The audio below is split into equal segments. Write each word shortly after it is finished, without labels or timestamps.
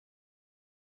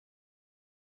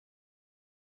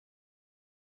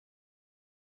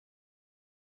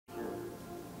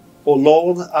O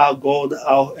Lord our God,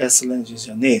 how excellent is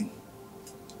your name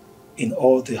in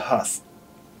all the earth.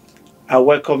 I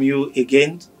welcome you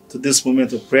again to this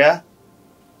moment of prayer.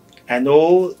 I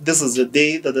know this is the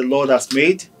day that the Lord has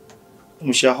made, and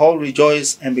we shall all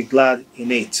rejoice and be glad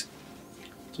in it.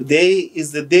 Today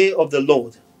is the day of the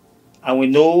Lord, and we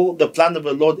know the plan of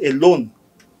the Lord alone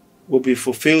will be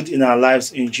fulfilled in our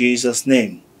lives in Jesus'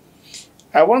 name.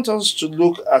 I want us to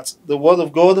look at the Word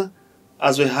of God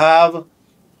as we have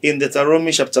in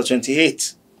Deuteronomy chapter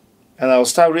 28. And I'll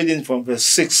start reading from verse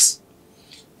 6.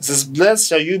 It says, "Blessed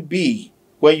shall you be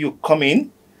when you come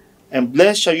in, and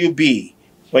blessed shall you be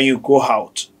when you go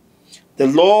out. The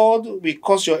Lord will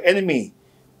cause your enemy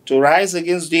to rise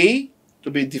against thee, to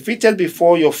be defeated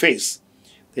before your face.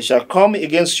 They shall come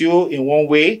against you in one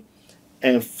way,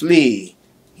 and flee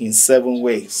in 7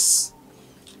 ways.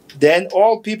 Then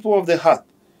all people of the earth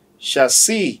shall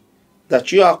see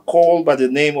that you are called by the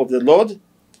name of the Lord,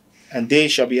 and they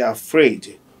shall be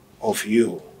afraid of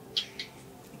you."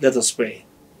 Let us pray.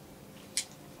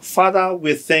 Father,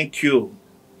 we thank you.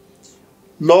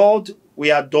 Lord, we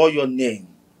adore your name.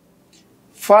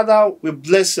 Father, we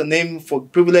bless your name for the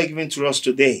privilege given to us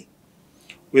today.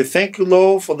 We thank you,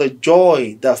 Lord, for the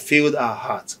joy that filled our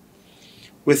heart.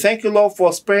 We thank you, Lord,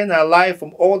 for sparing our life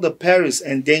from all the perils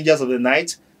and dangers of the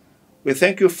night. We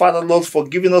thank you, Father, Lord, for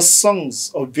giving us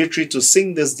songs of victory to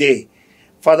sing this day.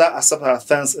 Father, accept our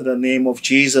thanks in the name of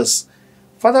Jesus.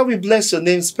 Father, we bless your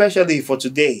name especially for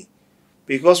today,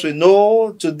 because we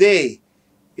know today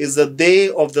is the day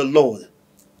of the Lord.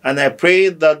 And I pray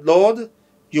that, Lord,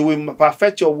 you will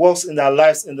perfect your works in our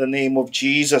lives in the name of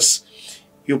Jesus.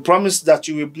 You promise that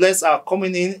you will bless our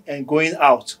coming in and going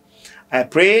out. I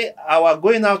pray our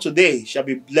going out today shall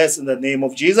be blessed in the name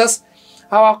of Jesus.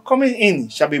 Our coming in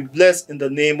shall be blessed in the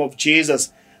name of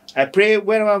Jesus. I pray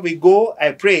wherever we go,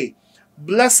 I pray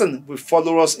blessing will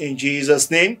follow us in Jesus'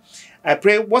 name. I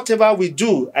pray whatever we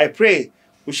do, I pray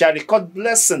we shall record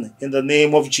blessing in the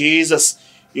name of Jesus.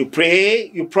 You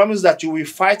promise that you will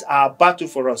fight our battle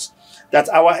for us, that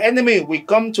our enemy will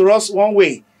come to us one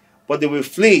way, but they will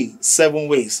flee 7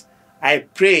 ways. I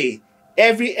pray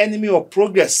every enemy of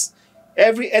progress,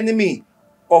 every enemy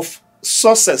of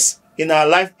success in our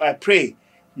life, I pray,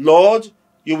 Lord,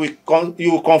 you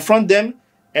will confront them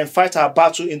and fight our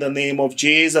battle in the name of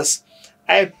Jesus.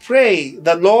 I pray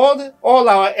that, Lord, all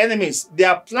our enemies,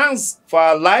 their plans for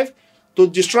our life to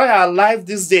destroy our life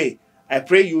this day, I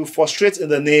pray you will frustrate in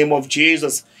the name of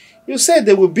Jesus. You said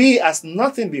they will be as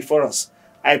nothing before us.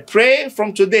 I pray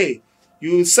from today,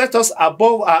 you will set us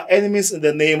above our enemies in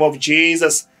the name of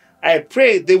Jesus. I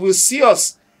pray they will see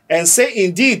us and say,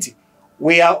 indeed,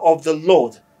 we are of the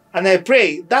Lord. And I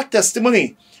pray that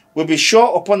testimony will be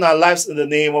sure upon our lives in the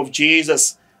name of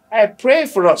Jesus. I pray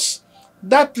for us,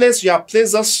 that place you have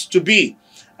placed us to be.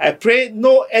 I pray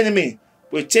no enemy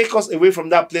will take us away from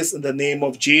that place in the name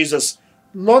of Jesus.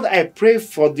 Lord, I pray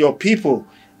for your people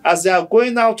as they are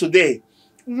going out today.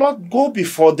 Lord, go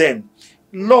before them.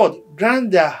 Lord,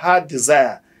 grant their heart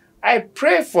desire. I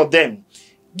pray for them.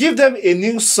 Give them a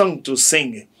new song to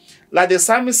sing. Like the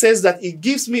psalmist says that he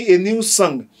gives me a new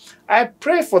song. I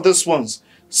pray for these ones.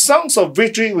 Songs of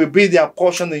victory will be their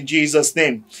portion in Jesus'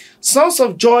 name. Songs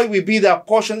of joy will be their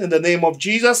portion in the name of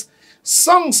Jesus.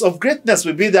 Songs of greatness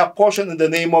will be their portion in the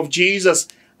name of Jesus.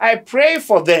 I pray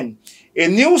for them a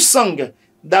new song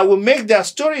that will make their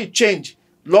story change.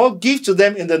 Lord, give to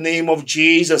them in the name of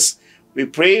Jesus. We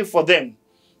pray for them.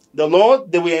 The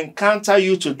Lord, they will encounter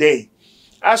you today,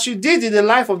 as you did in the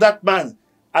life of that man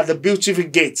at the beautiful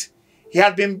gate. He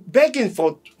had been begging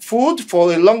for food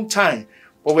for a long time,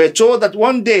 but we're told that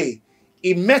one day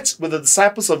he met with the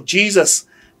disciples of Jesus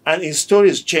and his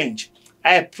stories changed.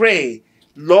 I pray,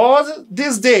 Lord,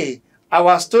 this day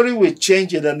our story will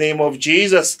change in the name of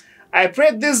Jesus. I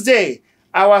pray this day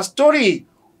our story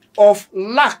of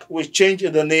lack will change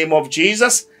in the name of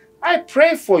Jesus. I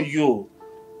pray for you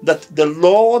that the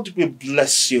Lord will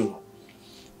bless you.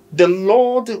 The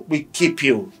Lord will keep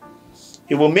you.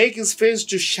 He will make his face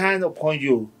to shine upon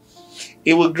you.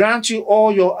 He will grant you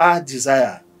all your heart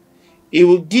desire. He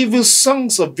will give you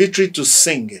songs of victory to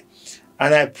sing.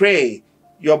 And I pray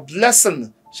your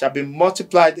blessing shall be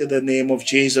multiplied in the name of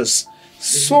Jesus.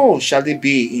 So shall it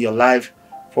be in your life,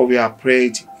 for we are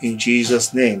prayed in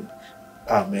Jesus' name.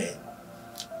 Amen.